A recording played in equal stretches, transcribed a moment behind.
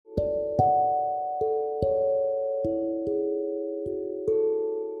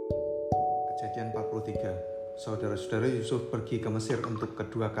23. Saudara-saudara Yusuf pergi ke Mesir untuk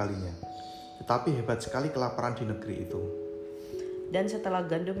kedua kalinya. Tetapi hebat sekali kelaparan di negeri itu. Dan setelah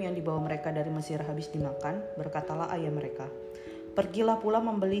gandum yang dibawa mereka dari Mesir habis dimakan, berkatalah ayah mereka, "Pergilah pula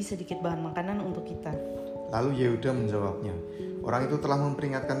membeli sedikit bahan makanan untuk kita." Lalu Yehuda menjawabnya, "Orang itu telah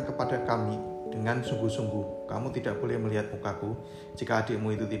memperingatkan kepada kami dengan sungguh-sungguh, kamu tidak boleh melihat mukaku jika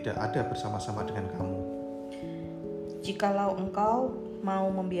adikmu itu tidak ada bersama-sama dengan kamu. Jikalau engkau mau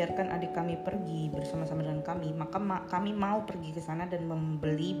membiarkan adik kami pergi bersama-sama dengan kami, maka kami mau pergi ke sana dan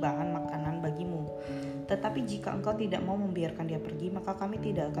membeli bahan makanan bagimu. Tetapi jika engkau tidak mau membiarkan dia pergi, maka kami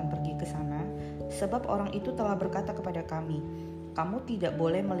tidak akan pergi ke sana, sebab orang itu telah berkata kepada kami, kamu tidak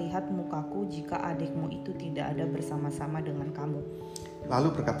boleh melihat mukaku jika adikmu itu tidak ada bersama-sama dengan kamu."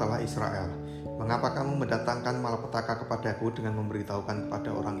 Lalu berkatalah Israel, "Mengapa kamu mendatangkan malapetaka kepadaku dengan memberitahukan kepada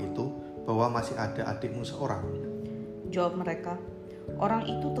orang itu bahwa masih ada adikmu seorang?" Jawab mereka, "Orang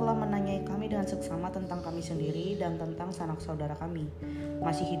itu telah menanyai kami dengan seksama tentang kami sendiri dan tentang sanak saudara kami.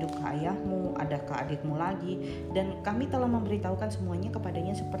 Masih hidupkah ayahmu? Adakah adikmu lagi? Dan kami telah memberitahukan semuanya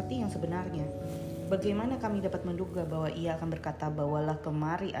kepadanya seperti yang sebenarnya. Bagaimana kami dapat menduga bahwa ia akan berkata, bawalah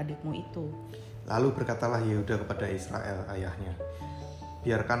kemari adikmu itu?" Lalu berkatalah Yehuda kepada Israel ayahnya,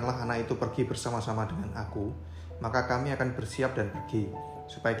 "Biarkanlah anak itu pergi bersama-sama dengan aku, maka kami akan bersiap dan pergi,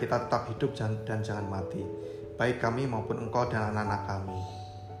 supaya kita tetap hidup dan jangan mati, baik kami maupun engkau dan anak-anak kami."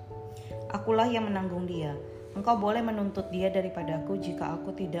 "Akulah yang menanggung dia. Engkau boleh menuntut dia daripadaku jika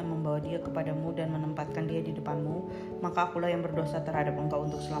aku tidak membawa dia kepadamu dan menempatkan dia di depanmu, maka akulah yang berdosa terhadap engkau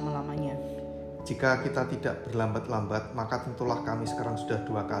untuk selama-lamanya. Jika kita tidak berlambat-lambat, maka tentulah kami sekarang sudah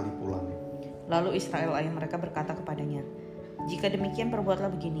 2 kali pulang." Lalu Israel ayah mereka berkata kepadanya, "Jika demikian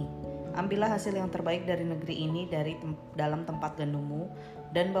perbuatlah begini. Ambillah hasil yang terbaik dari negeri ini dalam tempat gandummu,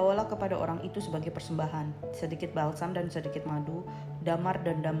 dan bawalah kepada orang itu sebagai persembahan, sedikit balsam dan sedikit madu, damar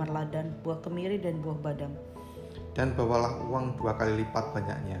dan damar ladan, buah kemiri dan buah badam. Dan bawalah uang 2 kali lipat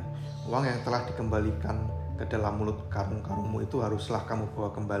banyaknya. Uang yang telah dikembalikan ke dalam mulut karung-karungmu itu haruslah kamu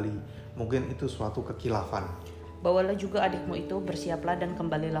bawa kembali. Mungkin itu suatu kekilafan. Bawalah juga adikmu itu, bersiaplah dan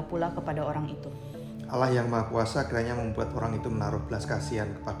kembalilah pula kepada orang itu." Allah yang Maha Kuasa kiranya membuat orang itu menaruh belas kasihan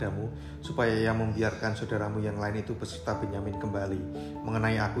kepadamu, supaya ia membiarkan saudaramu yang lain itu beserta Benyamin kembali.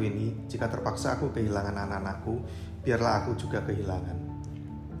 Mengenai aku ini, jika terpaksa aku kehilangan anak-anakku, biarlah aku juga kehilangan."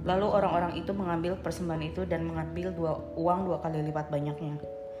 Lalu orang-orang itu mengambil persembahan itu dan mengambil uang 2 kali lipat banyaknya,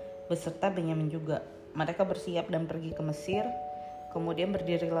 beserta Benyamin juga. Mereka bersiap dan pergi ke Mesir. Kemudian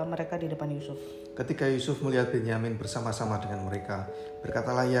berdirilah mereka di depan Yusuf. Ketika Yusuf melihat Benyamin bersama-sama dengan mereka,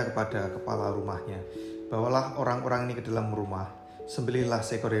 berkatalah ia kepada kepala rumahnya, "Bawalah orang-orang ini ke dalam rumah, sembelihlah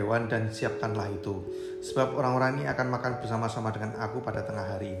seekor hewan dan siapkanlah itu, sebab orang-orang ini akan makan bersama-sama dengan aku pada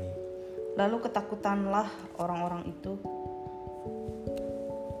tengah hari ini." Lalu ketakutanlah orang-orang itu.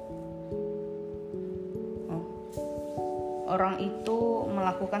 Orang itu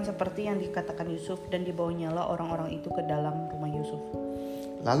melakukan seperti yang dikatakan Yusuf, dan dibawanyalah orang-orang itu ke dalam rumah Yusuf.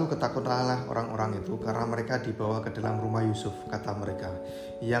 Lalu ketakutanlah orang-orang itu karena mereka dibawa ke dalam rumah Yusuf. Kata mereka,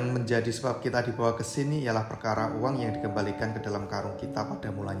 "Yang menjadi sebab kita dibawa ke sini ialah perkara uang yang dikembalikan ke dalam karung kita pada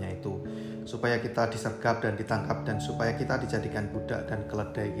mulanya itu, supaya kita disergap dan ditangkap, dan supaya kita dijadikan budak dan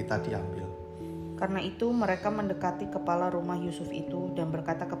keledai kita diambil." Karena itu mereka mendekati kepala rumah Yusuf itu dan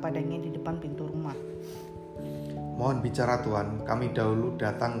berkata kepadanya di depan pintu rumah, "Mohon bicara Tuan, kami dahulu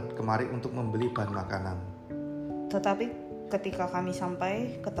datang kemari untuk membeli bahan makanan. Tetapi ketika kami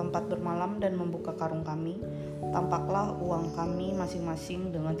sampai ke tempat bermalam dan membuka karung kami, tampaklah uang kami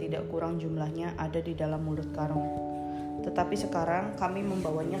masing-masing dengan tidak kurang jumlahnya ada di dalam mulut karung. Tetapi sekarang kami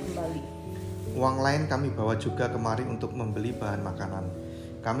membawanya kembali. Uang lain kami bawa juga kemari untuk membeli bahan makanan.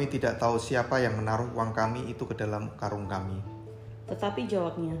 Kami tidak tahu siapa yang menaruh uang kami itu ke dalam karung kami." Tetapi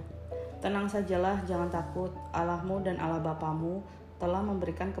jawabnya, "Tenang sajalah, jangan takut. Allahmu dan Allah Bapamu telah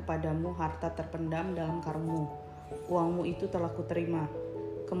memberikan kepadamu harta terpendam dalam karungmu. Uangmu itu telah kuterima."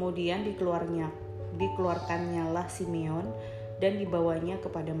 Kemudian dikeluarkannyalah Simeon dan dibawanya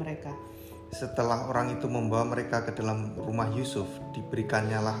kepada mereka. Setelah orang itu membawa mereka ke dalam rumah Yusuf,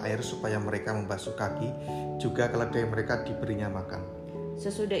 diberikannya air supaya mereka membasuh kaki, juga keledai mereka diberinya makan.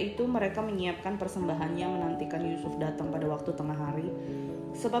 Sesudah itu mereka menyiapkan persembahannya menantikan Yusuf datang pada waktu tengah hari,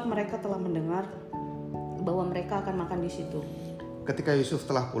 sebab mereka telah mendengar bahwa mereka akan makan di situ. Ketika Yusuf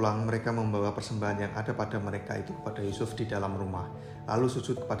telah pulang, mereka membawa persembahan yang ada pada mereka itu kepada Yusuf di dalam rumah, lalu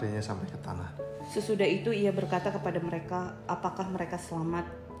sujud kepadanya sampai ke tanah. Sesudah itu ia berkata kepada mereka, "Apakah mereka selamat?"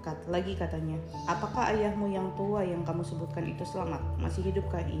 Lagi katanya, "Apakah ayahmu yang tua yang kamu sebutkan itu selamat? Masih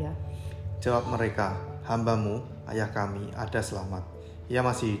hidupkah ia?" Jawab mereka, "Hambamu, ayah kami, ada selamat. Ia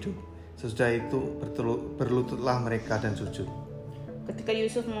masih hidup." Sesudah itu berlututlah mereka dan sujud. Ketika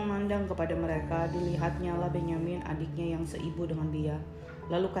Yusuf memandang kepada mereka, dilihatnyalah Benyamin adiknya yang seibu dengan dia.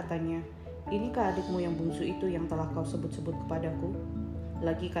 Lalu katanya, "Inikah adikmu yang bungsu itu yang telah kau sebut-sebut kepadaku?"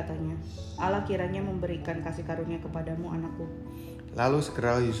 Lagi katanya, "Allah kiranya memberikan kasih karunia kepadamu, anakku." Lalu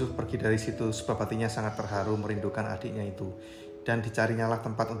segera Yusuf pergi dari situ sebab hatinya sangat terharu merindukan adiknya itu. Dan dicarinyalah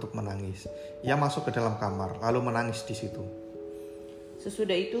tempat untuk menangis. Ia masuk ke dalam kamar lalu menangis di situ.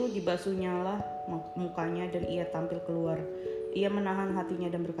 Sesudah itu dibasuhnyalah mukanya dan ia tampil keluar. Ia menahan hatinya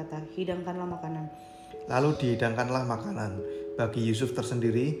dan berkata, "Hidangkanlah makanan." Lalu dihidangkanlah makanan bagi Yusuf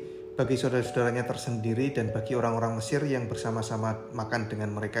tersendiri, bagi saudara-saudaranya tersendiri, dan bagi orang-orang Mesir yang bersama-sama makan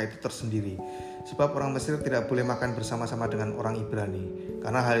dengan mereka itu tersendiri. Sebab orang Mesir tidak boleh makan bersama-sama dengan orang Ibrani,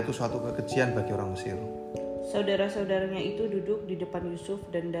 karena hal itu suatu kekejian bagi orang Mesir. Saudara-saudaranya itu duduk di depan Yusuf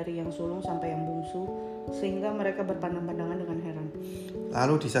dan dari yang sulung sampai yang bungsu, sehingga mereka berpandang-pandangan dengan heran.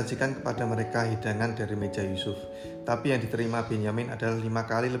 Lalu disajikan kepada mereka hidangan dari meja Yusuf. Tapi yang diterima Benyamin adalah 5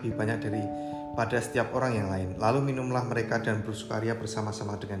 kali lebih banyak daripada setiap orang yang lain. Lalu minumlah mereka dan bersukaria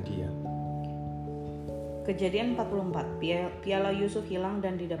bersama-sama dengan dia. Kejadian 44, piala Yusuf hilang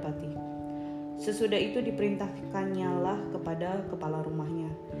dan didapati. Sesudah itu diperintahkannyalah kepada kepala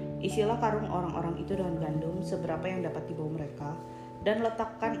rumahnya, "Isilah karung orang-orang itu dengan gandum seberapa yang dapat dibawa mereka, dan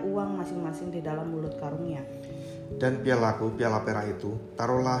letakkan uang masing-masing di dalam mulut karungnya. Dan pialaku, piala perak itu,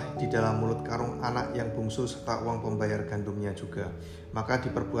 taruhlah di dalam mulut karung anak yang bungsu serta uang pembayar gandumnya juga." Maka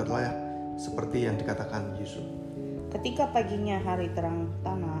diperbuatlah seperti yang dikatakan Yusuf. Ketika paginya hari terang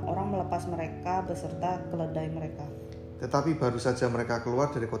tanah, orang melepas mereka beserta keledai mereka. Tetapi baru saja mereka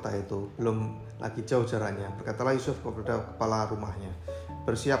keluar dari kota itu, belum lagi jauh jaraknya, berkatalah Yusuf kepada kepala rumahnya,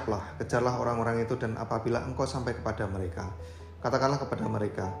 "Bersiaplah, kejarlah orang-orang itu, dan apabila engkau sampai kepada mereka, katakanlah kepada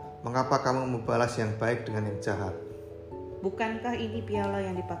mereka, mengapa kamu membalas yang baik dengan yang jahat? Bukankah ini piala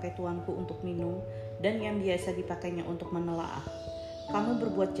yang dipakai tuanku untuk minum dan yang biasa dipakainya untuk menelaah? Kamu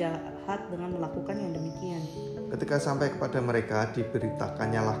berbuat jahat dengan melakukan yang demikian." Ketika sampai kepada mereka,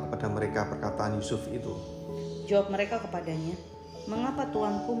 diberitakannyalah kepada mereka perkataan Yusuf itu. Jawab mereka kepadanya, "Mengapa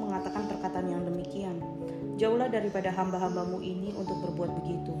tuanku mengatakan perkataan yang demikian? Jauhlah daripada hamba-hambamu ini untuk berbuat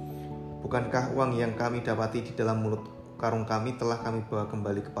begitu. Bukankah uang yang kami dapati di dalam mulut karung kami telah kami bawa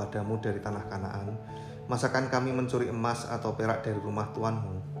kembali kepadamu dari tanah Kanaan? Masakan kami mencuri emas atau perak dari rumah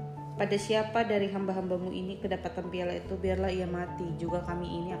tuanmu? Pada siapa dari hamba-hambamu ini kedapatan piala itu, biarlah ia mati, juga kami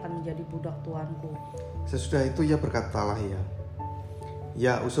ini akan menjadi budak tuanku." Sesudah itu ia berkatalah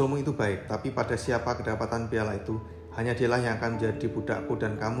Ya, usulmu itu baik, tapi pada siapa kedapatan piala itu, hanya dialah yang akan menjadi budakku,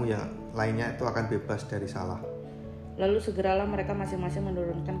 dan kamu yang lainnya itu akan bebas dari salah. Lalu segeralah mereka masing-masing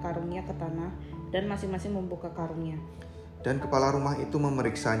menurunkan karungnya ke tanah, dan masing-masing membuka karungnya. Dan kepala rumah itu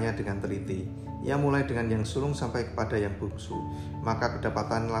memeriksanya dengan teliti. Ia mulai dengan yang sulung sampai kepada yang bungsu. Maka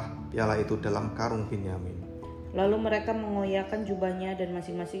kedapatanlah piala itu dalam karung Benyamin. Lalu mereka mengoyakkan jubahnya dan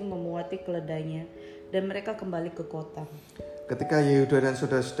masing-masing memuati keledainya, dan mereka kembali ke kota. Ketika Yehuda dan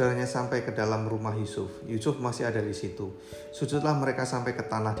saudara-saudaranya sampai ke dalam rumah Yusuf, Yusuf masih ada di situ. Sujudlah mereka sampai ke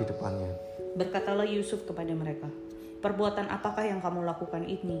tanah di depannya. Berkatalah Yusuf kepada mereka, "Perbuatan apakah yang kamu lakukan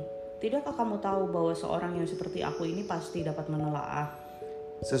ini? Tidakkah kamu tahu bahwa seorang yang seperti aku ini pasti dapat menelaah?"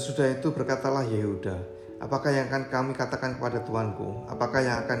 Sesudah itu berkatalah Yehuda, "Apakah yang akan kami katakan kepada tuanku? Apakah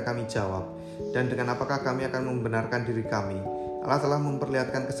yang akan kami jawab? Dan dengan apakah kami akan membenarkan diri kami? Allah telah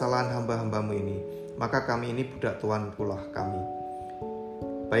memperlihatkan kesalahan hamba-hambamu ini, maka kami ini budak tuanku lah kami,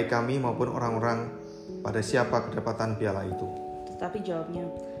 baik kami maupun orang-orang, pada siapa kedapatan piala itu." Tetapi jawabnya,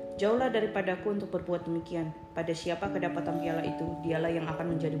 "Jauhlah daripadaku untuk berbuat demikian. Pada siapa kedapatan piala itu, dialah yang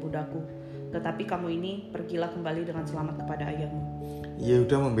akan menjadi budakku. Tetapi kamu ini pergilah kembali dengan selamat kepada ayahmu."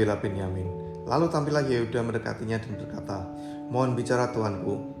 Yehuda membela Benyamin. Lalu tampillah Yehuda mendekatinya dan berkata, "Mohon bicara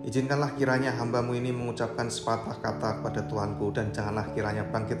tuanku, izinkanlah kiranya hambamu ini mengucapkan sepatah kata kepada tuanku, dan janganlah kiranya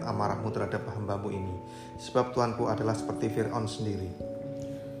bangkit amarahmu terhadap hambamu ini, sebab tuanku adalah seperti Fir'aun sendiri.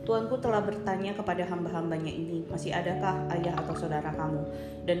 Tuanku telah bertanya kepada hamba-hambanya ini, masih adakah ayah atau saudara kamu?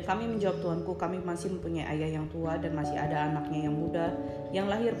 Dan kami menjawab, tuanku, kami masih mempunyai ayah yang tua dan masih ada anaknya yang muda yang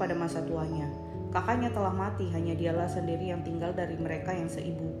lahir pada masa tuanya. Kakaknya telah mati, hanya dialah sendiri yang tinggal dari mereka yang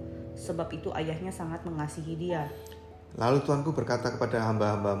seibu. Sebab itu ayahnya sangat mengasihi dia." Lalu tuanku berkata kepada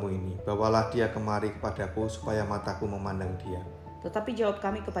hamba-hambamu ini, "Bawalah dia kemari kepadaku supaya mataku memandang dia." Tetapi jawab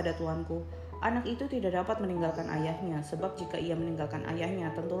kami kepada tuanku, "Anak itu tidak dapat meninggalkan ayahnya, sebab jika ia meninggalkan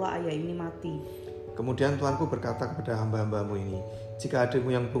ayahnya, tentulah ayah ini mati." Kemudian tuanku berkata kepada hamba-hambamu ini, "Jika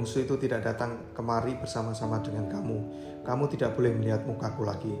adikmu yang bungsu itu tidak datang kemari bersama-sama dengan kamu, kamu tidak boleh melihat mukaku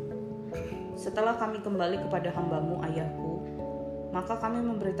lagi." Setelah kami kembali kepada hambamu ayahku, maka kami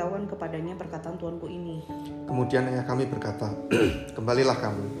memberitahukan kepadanya perkataan tuanku ini. Kemudian ayah kami berkata, "Kembalilah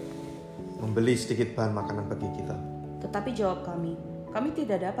kamu, membeli sedikit bahan makanan bagi kita." Tetapi jawab kami, Kami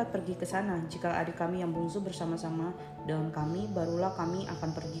tidak dapat pergi ke sana. Jika adik kami yang bungsu bersama-sama dengan kami, barulah kami akan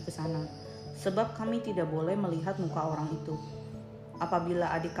pergi ke sana. Sebab kami tidak boleh melihat muka orang itu apabila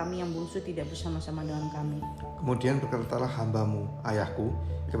adik kami yang bungsu tidak bersama-sama dengan kami. Kemudian berkatalah hambamu, ayahku,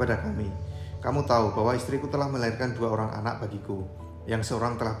 kepada kami, kamu tahu bahwa istriku telah melahirkan 2 orang anak bagiku, yang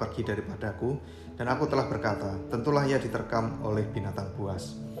seorang telah pergi daripadaku, dan aku telah berkata, tentulah ia diterkam oleh binatang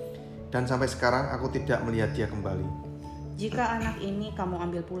buas. Dan sampai sekarang aku tidak melihat dia kembali. Jika anak ini kamu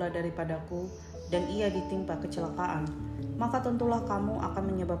ambil pula daripadaku, dan ia ditimpa kecelakaan, maka tentulah kamu akan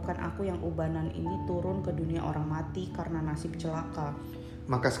menyebabkan aku yang ubanan ini turun ke dunia orang mati karena nasib celaka.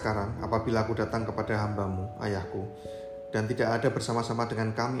 Maka sekarang apabila aku datang kepada hambamu, ayahku, dan tidak ada bersama-sama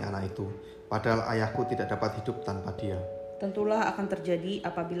dengan kami anak itu, padahal ayahku tidak dapat hidup tanpa dia. Tentulah akan terjadi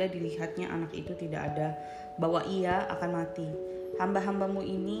apabila dilihatnya anak itu tidak ada, bahwa ia akan mati. Hamba-hambamu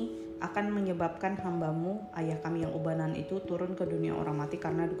ini akan menyebabkan hambamu, ayah kami yang ubanan itu, turun ke dunia orang mati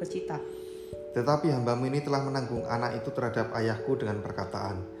karena duka cita. Tetapi hambamu ini telah menanggung anak itu terhadap ayahku dengan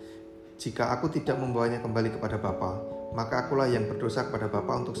perkataan, jika aku tidak membawanya kembali kepada bapa, maka akulah yang berdosa kepada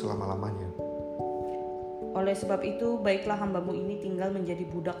bapa untuk selama-lamanya. Oleh sebab itu, baiklah hambamu ini tinggal menjadi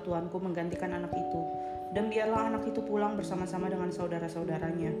budak tuanku menggantikan anak itu, dan biarlah anak itu pulang bersama-sama dengan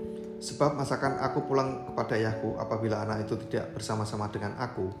saudara-saudaranya. Sebab masakan aku pulang kepada ayahku apabila anak itu tidak bersama-sama dengan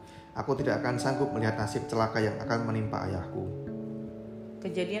aku tidak akan sanggup melihat nasib celaka yang akan menimpa ayahku.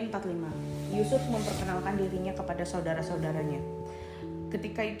 Kejadian 45. Yusuf memperkenalkan dirinya kepada saudara-saudaranya.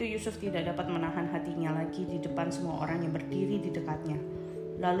 Ketika itu Yusuf tidak dapat menahan hatinya lagi di depan semua orang yang berdiri di dekatnya.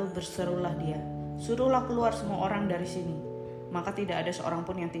 Lalu berserulah dia, "Suruhlah keluar semua orang dari sini." Maka tidak ada seorang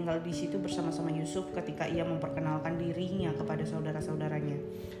pun yang tinggal di situ bersama-sama Yusuf ketika ia memperkenalkan dirinya kepada saudara-saudaranya.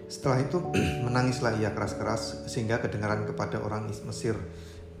 Setelah itu menangislah ia keras-keras sehingga kedengaran kepada orang Mesir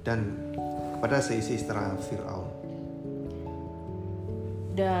dan kepada seisi istana Fir'aun.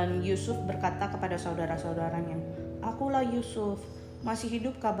 Dan Yusuf berkata kepada saudara-saudaranya, "Akulah Yusuf, masih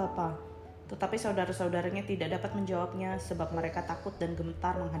hidupkah Bapa?" Tetapi saudara-saudaranya tidak dapat menjawabnya sebab mereka takut dan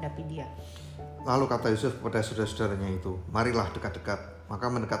gentar menghadapi dia. Lalu kata Yusuf kepada saudara-saudaranya itu, "Marilah dekat-dekat." Maka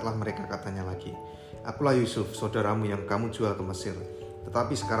mendekatlah mereka, katanya lagi, "Akulah Yusuf, saudaramu yang kamu jual ke Mesir.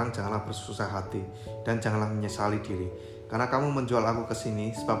 Tetapi sekarang janganlah bersusah hati dan janganlah menyesali diri, karena kamu menjual aku ke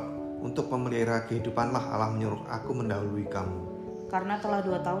sini, sebab untuk memelihara kehidupanlah Allah menyuruh aku mendahului kamu. Karena telah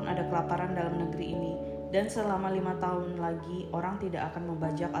 2 tahun ada kelaparan dalam negeri ini, dan selama 5 tahun lagi orang tidak akan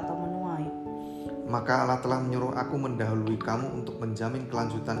membajak atau menuai. Maka Allah telah menyuruh aku mendahului kamu untuk menjamin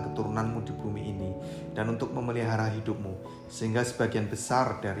kelanjutan keturunanmu di bumi ini dan untuk memelihara hidupmu, sehingga sebagian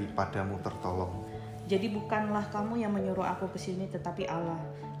besar daripadamu tertolong." Jadi bukanlah kamu yang menyuruh aku ke sini, tetapi Allah.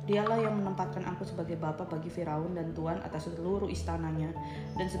 Dialah yang menempatkan aku sebagai bapa bagi Firaun dan tuan atas seluruh istananya,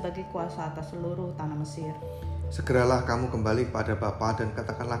 dan sebagai kuasa atas seluruh tanah Mesir. Segeralah kamu kembali kepada bapa dan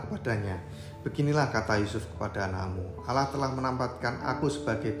katakanlah kepadanya, "Beginilah kata Yusuf kepada anakmu, Allah telah menempatkan aku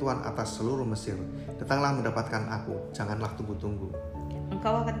sebagai tuan atas seluruh Mesir. Datanglah mendapatkan aku, janganlah tunggu-tunggu.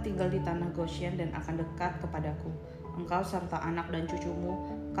 Engkau akan tinggal di tanah Goshen dan akan dekat kepadaku. Engkau serta anak dan cucumu,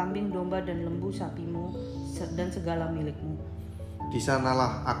 kambing domba dan lembu sapimu, dan segala milikmu. Di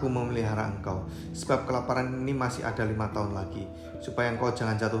sanalah aku memelihara engkau, sebab kelaparan ini masih ada 5 tahun lagi, supaya engkau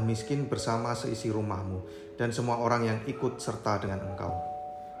jangan jatuh miskin bersama seisi rumahmu, dan semua orang yang ikut serta dengan engkau.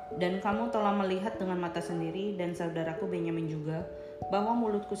 Dan kamu telah melihat dengan mata sendiri, dan saudaraku Benyamin juga, bahwa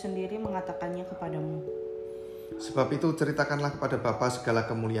mulutku sendiri mengatakannya kepadamu. Sebab itu ceritakanlah kepada Bapa segala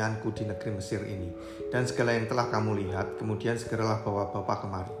kemuliaanku di negeri Mesir ini, dan segala yang telah kamu lihat, kemudian segeralah bawa Bapa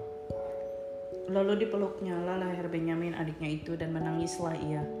kemari." Lalu dipeluknya lah leher Benyamin adiknya itu, dan menangislah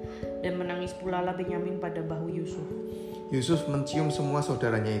ia. Dan menangis pula lah Benyamin pada bahu Yusuf. Yusuf mencium semua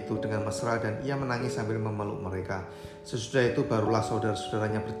saudaranya itu dengan mesra, dan ia menangis sambil memeluk mereka. Sesudah itu barulah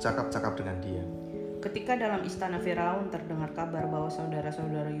saudara-saudaranya bercakap-cakap dengan dia. Ketika dalam istana Firaun terdengar kabar bahwa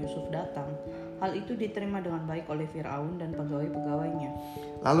saudara-saudara Yusuf datang, hal itu diterima dengan baik oleh Firaun dan pegawai-pegawainya.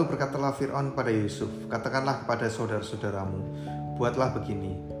 Lalu berkatalah Fir'aun pada Yusuf, "Katakanlah kepada saudara-saudaramu, buatlah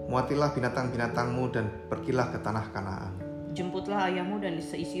begini, muatilah binatang-binatangmu dan pergilah ke tanah Kanaan. Jemputlah ayahmu dan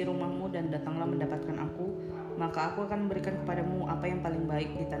seisi rumahmu dan datanglah mendapatkan aku, maka aku akan memberikan kepadamu apa yang paling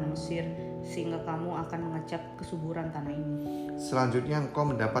baik di tanah Mesir, sehingga kamu akan mengecap kesuburan tanah ini. Selanjutnya engkau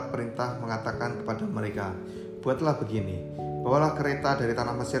mendapat perintah mengatakan kepada mereka, buatlah begini, bawalah kereta dari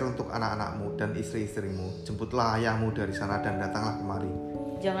tanah Mesir untuk anak-anakmu dan istri-istrimu, jemputlah ayahmu dari sana dan datanglah kemari.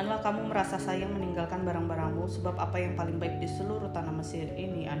 Janganlah kamu merasa sayang meninggalkan barang-barangmu, sebab apa yang paling baik di seluruh tanah Mesir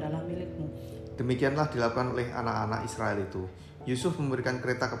ini adalah milikmu." Demikianlah dilakukan oleh anak-anak Israel itu. Yusuf memberikan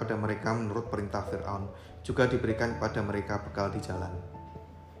kereta kepada mereka menurut perintah Fir'aun, juga diberikan kepada mereka bekal di jalan.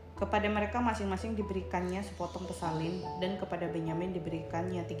 Kepada mereka masing-masing diberikannya sepotong pesalin, dan kepada Benyamin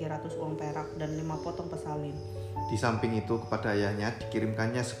diberikannya 300 uang perak dan 5 potong pesalin. Di samping itu kepada ayahnya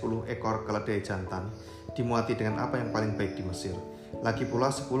dikirimkannya 10 ekor keledai jantan, dimuati dengan apa yang paling baik di Mesir. Lagi pula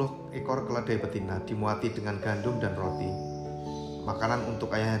 10 ekor keledai betina dimuati dengan gandum dan roti, makanan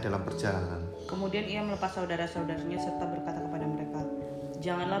untuk ayahnya dalam perjalanan. Kemudian ia melepas saudara-saudaranya serta berkata kepada mereka,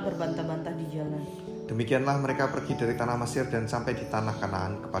 "Janganlah berbantah-bantah di jalan." Demikianlah mereka pergi dari tanah Mesir dan sampai di tanah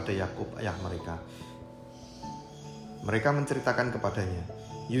Kanaan kepada Yakub ayah mereka. Mereka menceritakan kepadanya,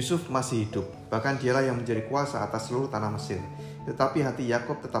 Yusuf masih hidup, bahkan dialah yang menjadi kuasa atas seluruh tanah Mesir. Tetapi hati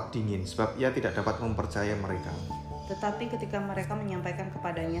Yakub tetap dingin, sebab ia tidak dapat mempercayai mereka. Tetapi ketika mereka menyampaikan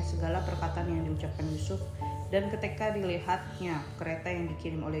kepadanya segala perkataan yang diucapkan Yusuf, dan ketika dilihatnya kereta yang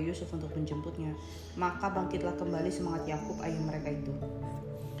dikirim oleh Yusuf untuk menjemputnya, maka bangkitlah kembali semangat Yakub ayah mereka itu.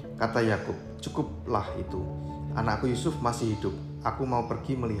 Kata Yakub, "Cukuplah itu. Anakku Yusuf masih hidup. Aku mau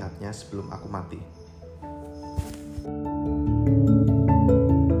pergi melihatnya sebelum aku mati."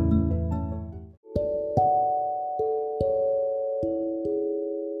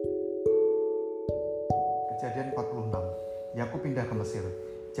 Kejadian 46. Yakub pindah ke Mesir.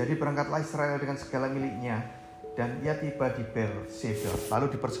 Jadi berangkatlah Israel dengan segala miliknya, dan ia tiba di Berseba.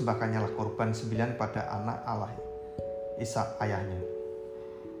 Lalu dipersembahkannyalah korban 9 pada anak Allah Ishak ayahnya.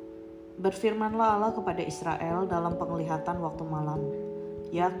 Berfirmanlah Allah kepada Israel dalam penglihatan waktu malam.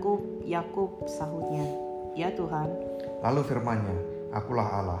 "Yakub, Yakub," sahutnya. "Ya Tuhan." Lalu firman-Nya, "Akulah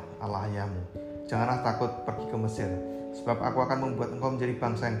Allah, Allah ayahmu. Janganlah takut pergi ke Mesir, sebab aku akan membuat engkau menjadi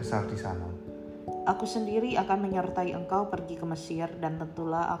bangsa yang besar di sana. Aku sendiri akan menyertai engkau pergi ke Mesir, dan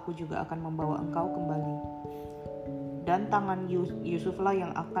tentulah aku juga akan membawa engkau kembali. Dan tangan Yusuflah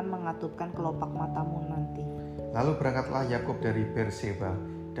yang akan mengatupkan kelopak matamu nanti." Lalu berangkatlah Yakub dari Berseba,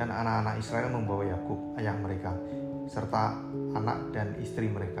 dan anak-anak Israel membawa Yakub ayah mereka, serta anak dan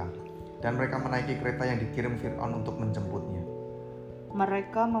istri mereka. Dan mereka menaiki kereta yang dikirim Fir'aun untuk menjemputnya.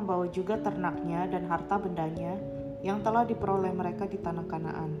 Mereka membawa juga ternaknya dan harta bendanya yang telah diperoleh mereka di tanah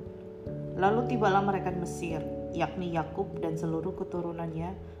Kanaan. Lalu tibalah mereka di Mesir, yakni Yakub dan seluruh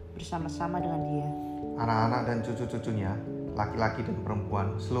keturunannya bersama-sama dengan dia. Anak-anak dan cucu-cucunya, laki-laki dan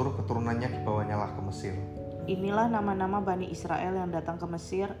perempuan, seluruh keturunannya dibawanyalah ke Mesir. Inilah nama-nama Bani Israel yang datang ke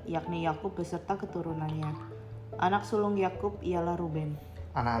Mesir, yakni Yakub beserta keturunannya. Anak sulung Yakub ialah Ruben.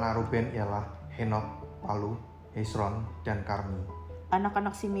 Anak-anak Ruben ialah Henok, Palu, Hesron, dan Karmi.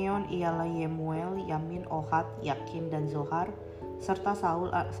 Anak-anak Simeon ialah Yemuel, Yamin, Ohad, Yakin, dan Zohar, serta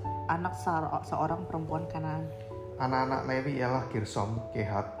Saul anak seorang perempuan Kanaan. Anak-anak Lewi ialah Gersom,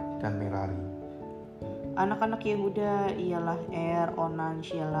 Kehat, dan Merari. Anak-anak Yehuda ialah Onan,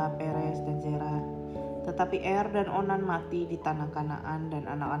 Shelah, Peres, dan Zerah. Tetapi dan Onan mati di tanah Kanaan, dan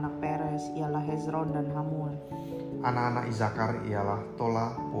anak-anak Peres ialah Hezron dan Hamul. Anak-anak Isakar ialah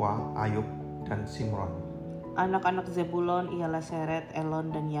Tola, Pua, Ayub, dan Simron. Anak-anak Zebulon ialah Seret, Elon,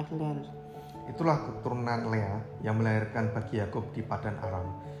 dan Yahlel. Itulah keturunan Lea yang melahirkan bagi Yakub di Padan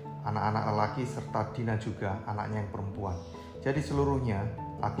Aram, anak-anak lelaki serta Dina juga anaknya yang perempuan. Jadi seluruhnya,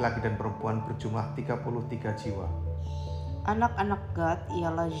 laki-laki dan perempuan berjumlah 33 jiwa. Anak-anak Gad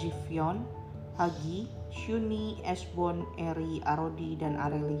ialah Zifyon, Hagi, Shuni, Esbon, Eri, Arodi, dan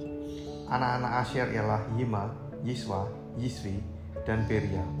Areli. Anak-anak Asher ialah Yima, Yiswa, Yiswi, dan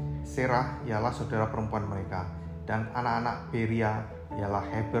Beria. Serah ialah saudara perempuan mereka, dan anak-anak Beria ialah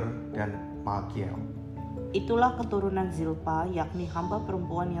Heber dan Malkiel. Itulah keturunan Zilpa, yakni hamba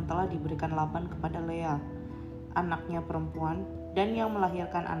perempuan yang telah diberikan Laban kepada Lea, anaknya perempuan, dan yang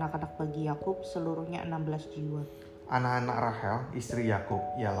melahirkan anak-anak bagi Yakub, seluruhnya 16 jiwa. Anak-anak Rahel, istri Yakub,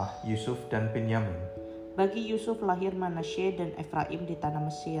 ialah Yusuf dan Benyamin. Bagi Yusuf lahir Manasye dan Efraim di tanah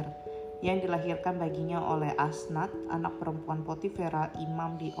Mesir, yang dilahirkan baginya oleh Asnat, anak perempuan Potifera,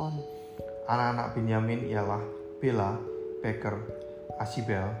 imam di On. Anak-anak Benyamin ialah Bela, Beker,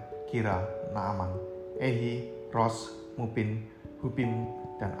 Asibel, Kira, Naaman, Ehi, Ros, Mupin, Hupim,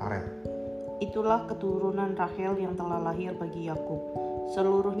 dan Areb. Itulah keturunan Rahel yang telah lahir bagi Yakub,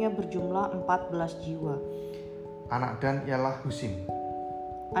 seluruhnya berjumlah 14 jiwa. Anak Dan ialah Husim.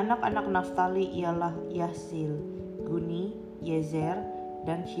 Anak-anak Naftali ialah Yahzil, Guni, Yezer,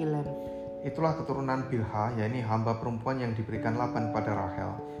 dan Shilem. Itulah keturunan Bilha, yakni hamba perempuan yang diberikan Laban pada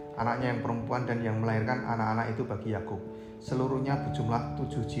Rahel, anaknya yang perempuan dan yang melahirkan anak-anak itu bagi Yakub. Seluruhnya berjumlah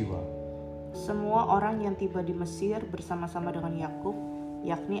 7 jiwa. Semua orang yang tiba di Mesir bersama-sama dengan Yakub,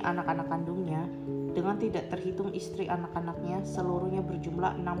 yakni anak-anak kandungnya, dengan tidak terhitung istri anak-anaknya, seluruhnya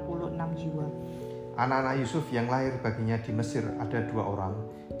berjumlah 66 jiwa. Anak-anak Yusuf yang lahir baginya di Mesir ada 2 orang.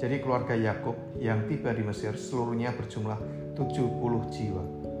 Jadi keluarga Yakub yang tiba di Mesir seluruhnya berjumlah 70 jiwa.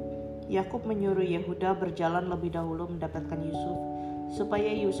 Yakub menyuruh Yehuda berjalan lebih dahulu mendapatkan Yusuf,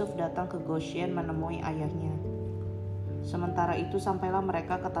 supaya Yusuf datang ke Goshen menemui ayahnya. Sementara itu sampailah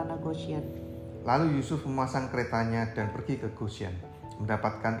mereka ke tanah Goshen. Lalu Yusuf memasang keretanya dan pergi ke Goshen,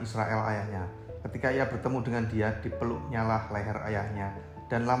 mendapatkan Israel ayahnya. Ketika ia bertemu dengan dia, dipeluknyalah leher ayahnya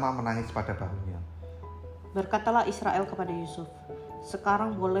dan lama menangis pada bahunya. Berkatalah Israel kepada Yusuf,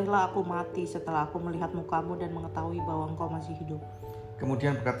 "Sekarang bolehlah aku mati setelah aku melihat mukamu dan mengetahui bahwa engkau masih hidup."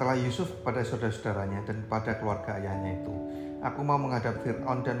 Kemudian berkatalah Yusuf kepada saudara-saudaranya dan kepada keluarga ayahnya itu, "Aku mau menghadap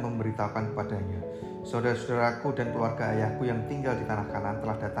Fir'aun dan memberitahukan kepadanya, saudara-saudaraku dan keluarga ayahku yang tinggal di tanah Kanaan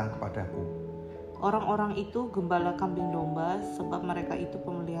telah datang kepadaku." Orang-orang itu gembala kambing domba, sebab mereka itu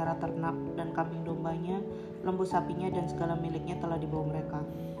pemelihara ternak, dan kambing dombanya, lembu sapinya, dan segala miliknya telah dibawa mereka.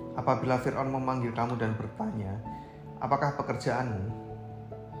 Apabila Fir'aun memanggil kamu dan bertanya, "Apakah pekerjaanmu?"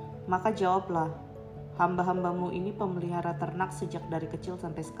 Maka jawablah, "Hamba-hambamu ini pemelihara ternak sejak dari kecil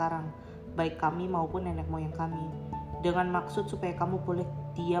sampai sekarang, baik kami maupun nenek moyang kami, dengan maksud supaya kamu boleh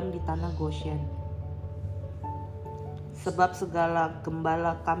diam di tanah Goshen. Sebab segala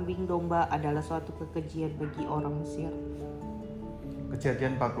gembala kambing domba adalah suatu kekejian bagi orang Mesir."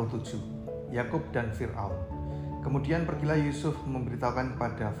 Kejadian 47, Yakub dan Fir'aun. Kemudian pergilah Yusuf memberitahukan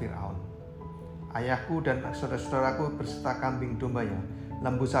kepada Fir'aun, "Ayahku dan saudara-saudaraku berserta kambing dombanya,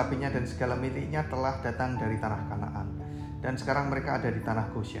 lembu sapinya dan segala miliknya telah datang dari tanah Kanaan, dan sekarang mereka ada di tanah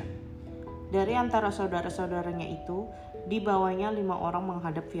Goshen." Dari antara saudara-saudaranya itu, dibawanya 5 orang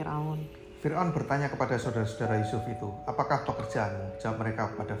menghadap Firaun. Fir'aun bertanya kepada saudara-saudara Yusuf itu, "Apakah pekerjaanmu?" Jawab mereka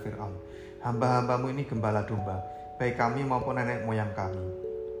kepada Fir'aun, "Hamba-hambamu ini gembala domba, baik kami maupun nenek moyang kami."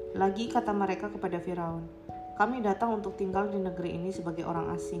 Lagi kata mereka kepada Firaun, "Kami datang untuk tinggal di negeri ini sebagai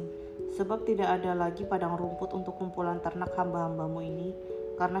orang asing, sebab tidak ada lagi padang rumput untuk kumpulan ternak hamba-hambamu ini,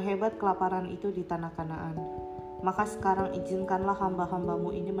 karena hebat kelaparan itu di tanah Kanaan. Maka sekarang izinkanlah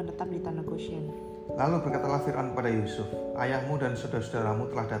hamba-hambamu ini menetap di tanah Goshen." Lalu berkatalah Fir'aun kepada Yusuf, "Ayahmu dan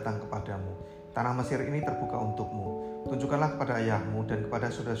saudara-saudaramu telah datang kepadamu. Tanah Mesir ini terbuka untukmu. Tunjukkanlah kepada ayahmu dan kepada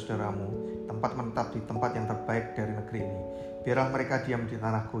saudara-saudaramu tempat menetap di tempat yang terbaik dari negeri ini. Biarlah mereka diam di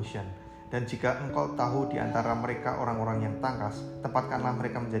tanah Goshen. Dan jika engkau tahu di antara mereka orang-orang yang tangkas, tempatkanlah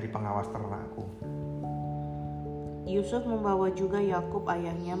mereka menjadi pengawas ternakku." Yusuf membawa juga Yakub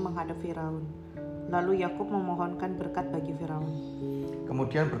ayahnya menghadap Firaun. Lalu Yakub memohonkan berkat bagi Firaun.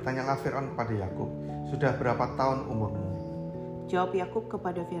 Kemudian bertanyalah Fir'aun kepada Yakub, "Sudah berapa tahun umurmu?" Jawab Yakub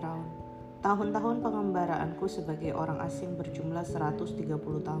kepada Firaun, "Tahun-tahun pengembaraanku sebagai orang asing berjumlah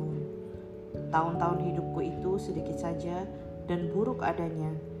 130 tahun. Tahun-tahun hidupku itu sedikit saja dan buruk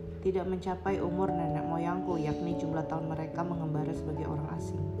adanya, tidak mencapai umur nenek moyangku, yakni jumlah tahun mereka mengembara sebagai orang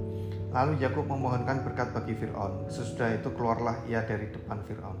asing." Lalu Yakub memohonkan berkat bagi Fir'aun. Sesudah itu keluarlah ia dari depan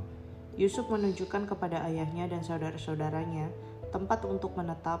Fir'aun. Yusuf menunjukkan kepada ayahnya dan saudara-saudaranya tempat untuk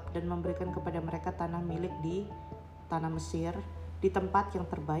menetap dan memberikan kepada mereka tanah milik di tanah Mesir, di tempat yang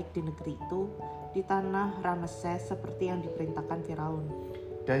terbaik di negeri itu, di tanah Rameses seperti yang diperintahkan Firaun.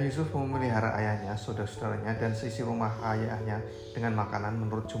 Dan Yusuf memelihara ayahnya, saudara-saudaranya, dan seisi rumah ayahnya dengan makanan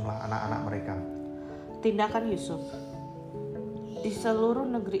menurut jumlah anak-anak mereka. Tindakan Yusuf. Di seluruh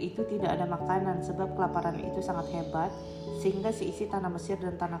negeri itu tidak ada makanan sebab kelaparan itu sangat hebat, sehingga seisi tanah Mesir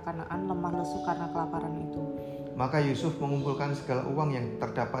dan tanah Kanaan lemah lesu karena kelaparan itu. Maka Yusuf mengumpulkan segala uang yang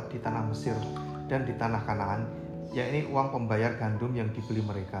terdapat di tanah Mesir dan di tanah Kanaan, yakni uang pembayar gandum yang dibeli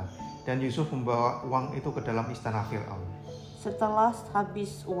mereka. Dan Yusuf membawa uang itu ke dalam istana Fir'aun. Setelah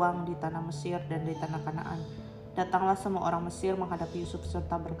habis uang di tanah Mesir dan di tanah Kanaan, datanglah semua orang Mesir menghadap Yusuf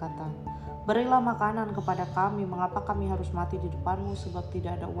serta berkata, "Berilah makanan kepada kami, mengapa kami harus mati di depanmu sebab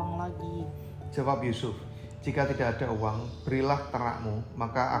tidak ada uang lagi?" Jawab Yusuf, "Jika tidak ada uang, berilah ternakmu,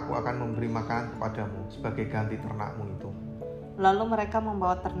 maka aku akan memberi makanan kepadamu sebagai ganti ternakmu itu." Lalu mereka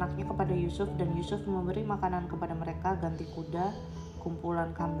membawa ternaknya kepada Yusuf, dan Yusuf memberi makanan kepada mereka ganti kuda, kumpulan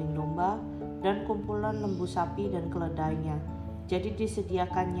kambing domba, dan kumpulan lembu sapi dan keledainya. Jadi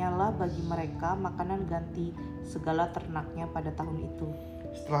disediakannya lah bagi mereka makanan ganti segala ternaknya pada tahun itu.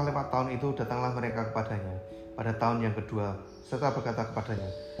 Setelah lewat tahun itu, datanglah mereka kepadanya pada tahun yang kedua, serta berkata kepadanya,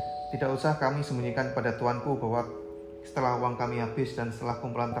 "Tidak usah kami sembunyikan pada tuanku bahwa setelah uang kami habis dan setelah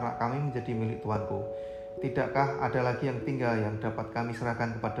kumpulan ternak kami menjadi milik tuanku, tidakkah ada lagi yang tinggal yang dapat kami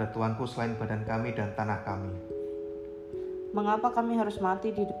serahkan kepada tuanku selain badan kami dan tanah kami? Mengapa kami harus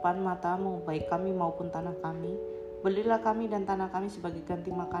mati di depan matamu, baik kami maupun tanah kami? Belilah kami dan tanah kami sebagai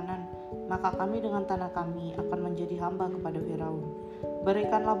ganti makanan, maka kami dengan tanah kami akan menjadi hamba kepada Firaun.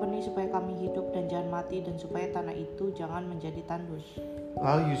 Berikanlah benih supaya kami hidup dan jangan mati, dan supaya tanah itu jangan menjadi tandus."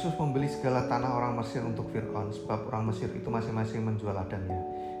 Lalu Yusuf membeli segala tanah orang Mesir untuk Fir'aun, sebab orang Mesir itu masing-masing menjual ladangnya,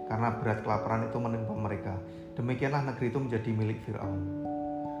 karena berat kelaparan itu menimpa mereka. Demikianlah negeri itu menjadi milik Fir'aun.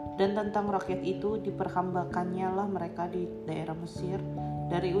 Dan tentang rakyat itu, diperhambakannya lah mereka di daerah Mesir,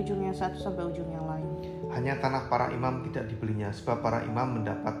 dari ujung yang satu sampai ujung yang lain. Hanya tanah para imam tidak dibelinya, sebab para imam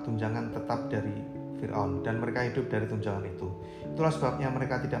mendapat tunjangan tetap dari Fir'aun, dan mereka hidup dari tunjangan itu. Itulah sebabnya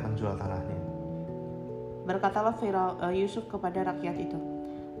mereka tidak menjual tanahnya. Berkatalah Yusuf kepada rakyat itu,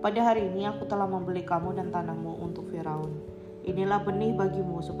 pada hari ini aku telah membeli kamu dan tanahmu untuk Firaun. Inilah benih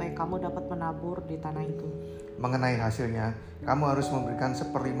bagimu supaya kamu dapat menabur di tanah itu. Mengenai hasilnya, kamu harus memberikan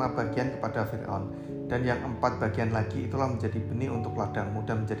 1/5 bagian kepada Fir'aun, dan yang 4 bagian lagi itulah menjadi benih untuk ladangmu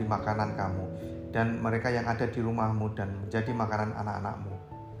dan menjadi makanan kamu, dan mereka yang ada di rumahmu dan menjadi makanan anak-anakmu.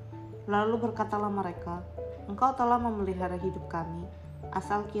 Lalu berkatalah mereka, engkau telah memelihara hidup kami,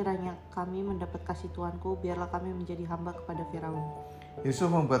 asal kiranya kami mendapat kasih Tuanku, biarlah kami menjadi hamba kepada Firaun.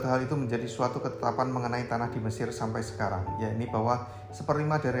 Yusuf membuat hal itu menjadi suatu ketetapan mengenai tanah di Mesir sampai sekarang, yakni bahwa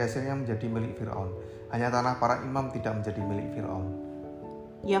 1/5 dari hasilnya menjadi milik Fir'aun. Hanya tanah para imam tidak menjadi milik Fir'aun.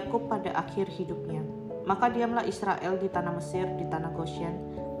 Yakub pada akhir hidupnya. Maka diamlah Israel di tanah Mesir, di tanah Goshen,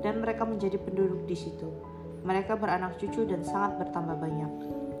 dan mereka menjadi penduduk di situ. Mereka beranak cucu dan sangat bertambah banyak.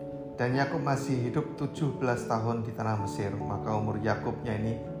 Dan Yakub masih hidup 17 tahun di tanah Mesir, maka umur Yakub,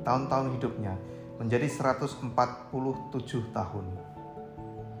 yakni tahun-tahun hidupnya, menjadi 147 tahun.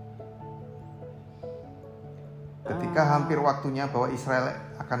 Ketika hampir waktunya bahwa Israel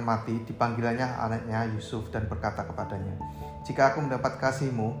akan mati, dipanggilannya anaknya Yusuf dan berkata kepadanya, jika aku mendapat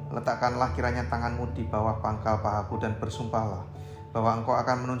kasihmu, letakkanlah kiranya tanganmu di bawah pangkal pahaku dan bersumpahlah bahwa engkau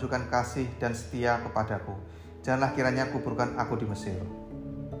akan menunjukkan kasih dan setia kepadaku. Janganlah kiranya kuburkan aku di Mesir.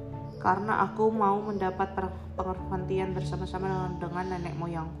 Karena aku mau mendapat pengertian bersama-sama dengan nenek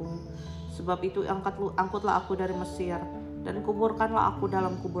moyangku. Sebab itu angkutlah aku dari Mesir, dan kuburkanlah aku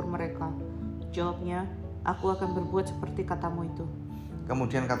dalam kubur mereka. Jawabnya, aku akan berbuat seperti katamu itu.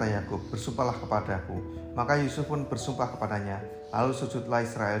 Kemudian kata Yakub, bersumpahlah kepadaku. Maka Yusuf pun bersumpah kepadanya. Lalu sujudlah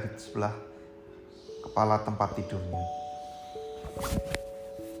Israel di sebelah kepala tempat tidurnya.